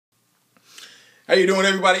How you doing,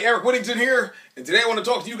 everybody? Eric Whittington here, and today I want to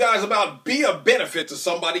talk to you guys about be a benefit to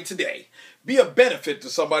somebody today. Be a benefit to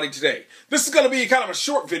somebody today. This is going to be kind of a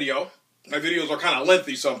short video. My videos are kind of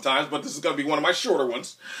lengthy sometimes, but this is going to be one of my shorter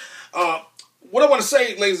ones. What I want to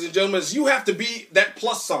say, ladies and gentlemen, is you have to be that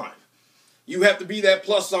plus sign. You have to be that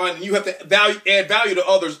plus sign, and you have to add value to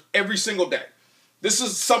others every single day. This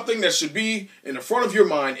is something that should be in the front of your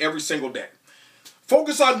mind every single day.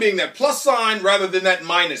 Focus on being that plus sign rather than that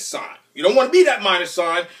minus sign. You don't want to be that minus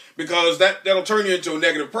sign because that'll turn you into a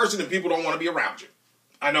negative person and people don't want to be around you.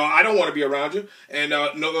 I know I don't want to be around you, and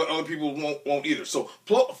other people won't either. So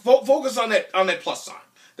focus on that plus sign.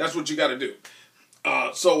 That's what you got to do.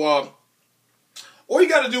 All you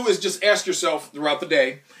got to do is just ask yourself throughout the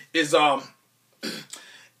day is, am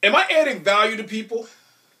I adding value to people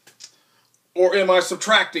or am I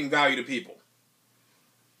subtracting value to people?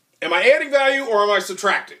 Am I adding value or am I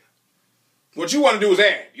subtracting? What you want to do is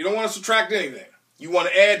add. You don't want to subtract anything. You want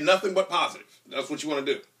to add nothing but positive. That's what you want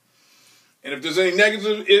to do. And if there's any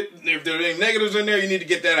negatives in there, you need to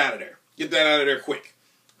get that out of there. Get that out of there quick.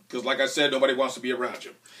 Because like I said, nobody wants to be around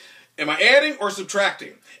you. Am I adding or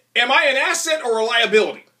subtracting? Am I an asset or a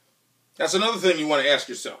liability? That's another thing you want to ask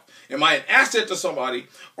yourself. Am I an asset to somebody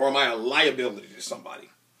or am I a liability to somebody?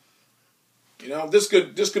 You know, this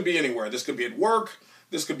could be anywhere. This could be at work.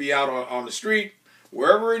 This could be out on the street.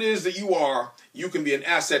 Wherever it is that you are, you can be an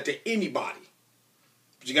asset to anybody.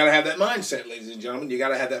 But you got to have that mindset, ladies and gentlemen. You got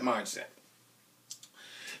to have that mindset.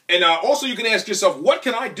 And also you can ask yourself, what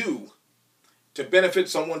can I do to benefit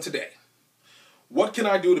someone today? What can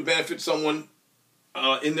I do to benefit someone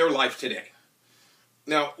in their life today?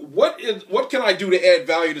 Now, what can I do to add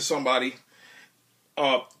value to somebody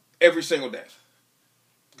every single day?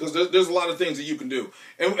 Because there's a lot of things that you can do,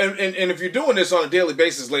 and if you're doing this on a daily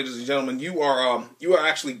basis, ladies and gentlemen, you are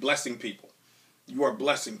actually blessing people. You are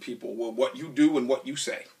blessing people with what you do and what you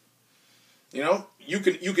say. You know, you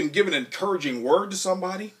can give an encouraging word to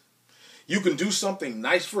somebody. You can do something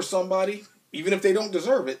nice for somebody, even if they don't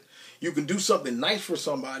deserve it. You can do something nice for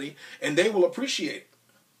somebody, and they will appreciate it.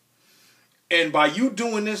 And by you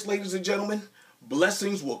doing this, ladies and gentlemen,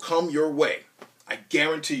 blessings will come your way. I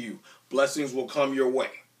guarantee you, blessings will come your way.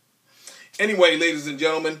 Anyway, ladies and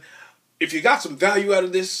gentlemen, if you got some value out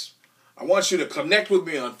of this, I want you to connect with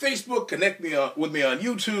me on Facebook, connect with me on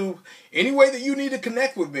YouTube. Any way that you need to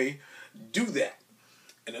connect with me, do that.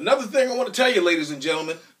 And another thing I want to tell you, ladies and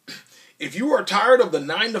gentlemen, if you are tired of the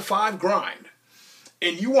 9-to-5 grind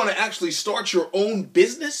and you want to actually start your own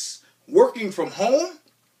business working from home,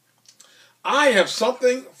 I have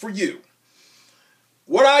something for you.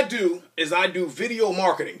 What I do is I do video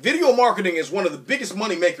marketing. Video marketing is one of the biggest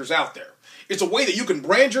money makers out there. It's a way that you can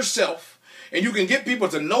brand yourself and you can get people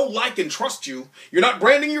to know, like, and trust you. You're not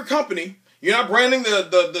branding your company. You're not branding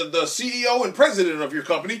the CEO and president of your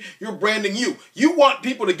company. You're branding you. You want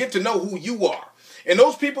people to get to know who you are. And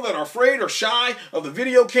those people that are afraid or shy of the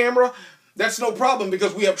video camera, that's no problem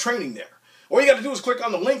because we have training there. All you got to do is click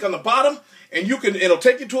on the link on the bottom and it'll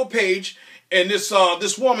take you to a page. And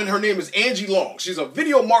this woman, her name is Angie Long. She's a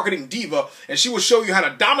video marketing diva, and she will show you how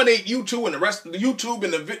to dominate YouTube and the rest of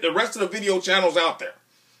the rest of the video channels out there.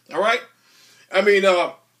 All right? I mean,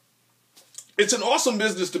 it's an awesome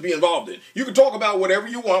business to be involved in. You can talk about whatever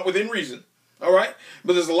you want within reason. All right?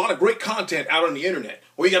 But there's a lot of great content out on the internet.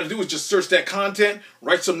 All you got to do is just search that content,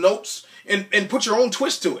 write some notes, and put your own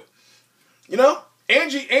twist to it. You know?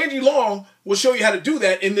 Angie Long will show you how to do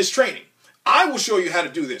that in this training. I will show you how to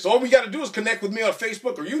do this. All we got to do is connect with me on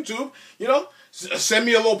Facebook or YouTube. You know, send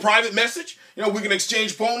me a little private message. You know, we can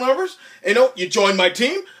exchange phone numbers. You know, you join my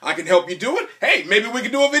team. I can help you do it. Hey, maybe we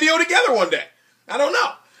can do a video together one day. I don't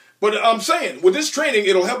know. But I'm saying, with this training,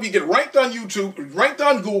 it'll help you get ranked on YouTube, ranked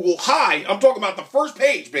on Google. High. I'm talking about the first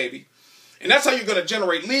page, baby. And that's how you're going to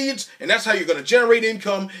generate leads. And that's how you're going to generate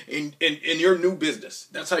income in your new business.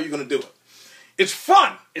 That's how you're going to do it. It's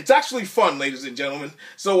fun. It's actually fun, ladies and gentlemen.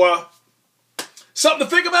 So, something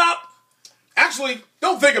to think about? Actually,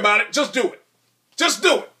 don't think about it. Just do it. Just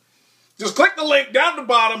do it. Just click the link down at the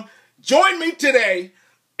bottom. Join me today,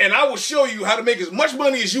 and I will show you how to make as much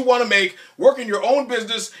money as you want to make working your own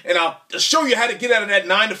business, and I'll show you how to get out of that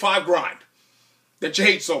 9-to-5 grind that you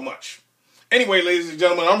hate so much. Anyway, ladies and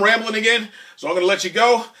gentlemen, I'm rambling again, so I'm going to let you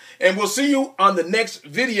go, and we'll see you on the next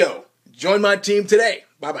video. Join my team today.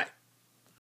 Bye-bye.